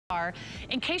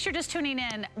In case you're just tuning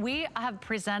in, we have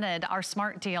presented our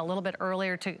smart deal a little bit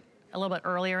earlier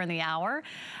in the hour.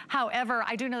 However,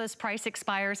 I do know this price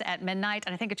expires at midnight,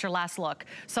 and I think it's your last look.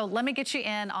 So let me get you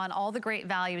in on all the great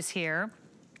values here.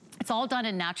 It's all done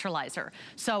in Naturalizer.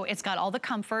 So it's got all the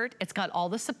comfort, it's got all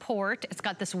the support, it's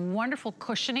got this wonderful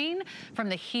cushioning from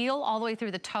the heel all the way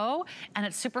through the toe, and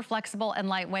it's super flexible and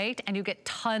lightweight, and you get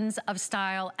tons of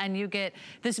style, and you get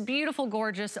this beautiful,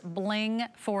 gorgeous bling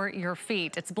for your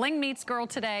feet. It's bling meets girl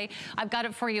today. I've got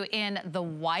it for you in the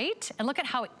white, and look at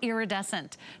how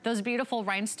iridescent those beautiful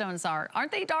rhinestones are.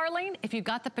 Aren't they darling? If you've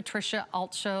got the Patricia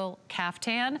Ultra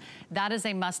caftan, that is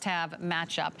a must-have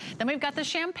matchup. Then we've got the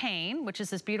champagne, which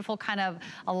is this beautiful kind of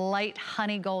a light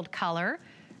honey gold color.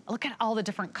 Look at all the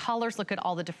different colors, look at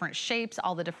all the different shapes,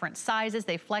 all the different sizes.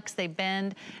 They flex, they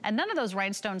bend, and none of those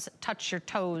rhinestones touch your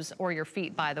toes or your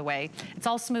feet, by the way. It's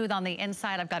all smooth on the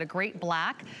inside. I've got a great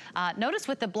black. Notice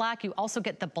with the black, you also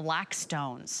get the black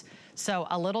stones. So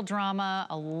a little drama,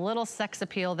 a little sex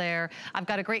appeal there. I've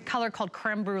got a great color called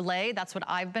creme brulee. That's what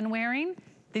I've been wearing.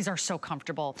 These are so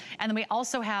comfortable. And then we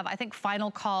also have, I think,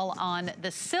 final call on the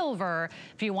silver,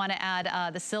 if you wanna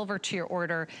add the silver to your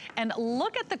order. And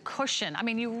look at the cushion. I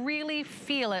mean, you really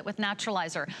feel it with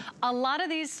Naturalizer. A lot of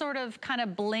these sort of kind of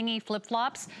blingy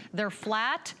flip-flops, they're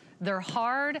flat, they're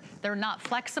hard, they're not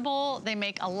flexible, they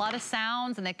make a lot of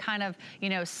sounds, and they kind of, you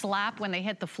know, slap when they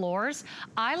hit the floors.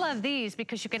 I love these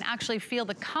because you can actually feel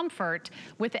the comfort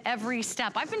with every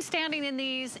step. I've been standing in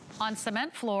these on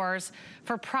cement floors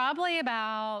for probably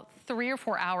about 3 or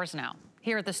 4 hours now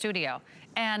here at the studio.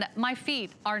 And my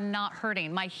feet are not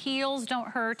hurting. My heels don't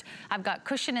hurt. I've got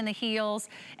cushion in the heels,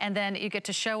 and then you get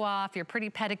to show off your pretty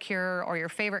pedicure or your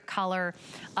favorite color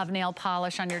of nail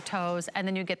polish on your toes, and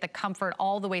then you get the comfort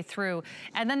all the way through.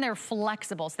 And then they're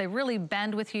flexible, so they really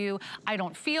bend with you. I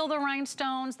don't feel the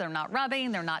rhinestones. They're not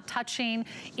rubbing, they're not touching.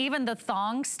 Even the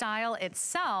thong style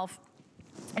itself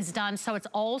is done so it's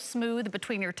all smooth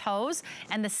between your toes,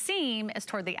 and the seam is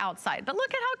toward the outside. But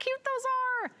look at how cute those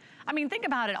are. I mean, think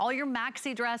about it. All your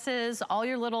maxi dresses, all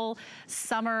your little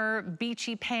summer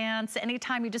beachy pants,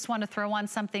 anytime you just want to throw on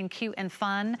something cute and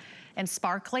fun and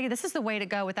sparkly, this is the way to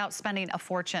go without spending a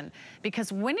fortune.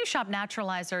 Because when you shop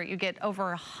Naturalizer, you get over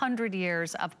 100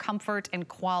 years of comfort and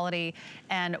quality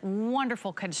and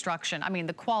wonderful construction. I mean,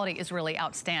 the quality is really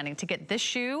outstanding. To get this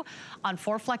shoe on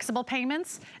 4 flexible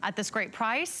payments at this great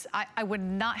price, I would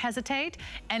not hesitate.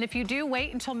 And if you do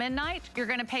wait until midnight, you're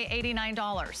gonna pay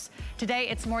 $89. Today,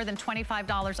 it's more than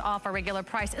 $25 off our regular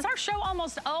price. Is our show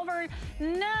almost over?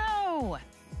 No.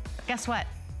 Guess what?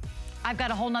 I've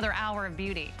got a whole nother hour of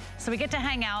beauty. So we get to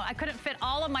hang out. I couldn't fit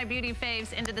all of my beauty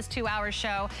faves into this 2-hour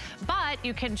show, but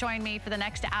you can join me for the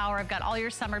next hour. I've got all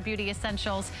your summer beauty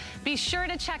essentials. Be sure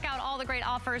to check out all the great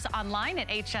offers online at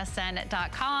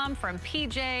hsn.com, from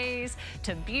PJs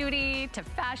to beauty to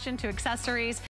fashion to accessories.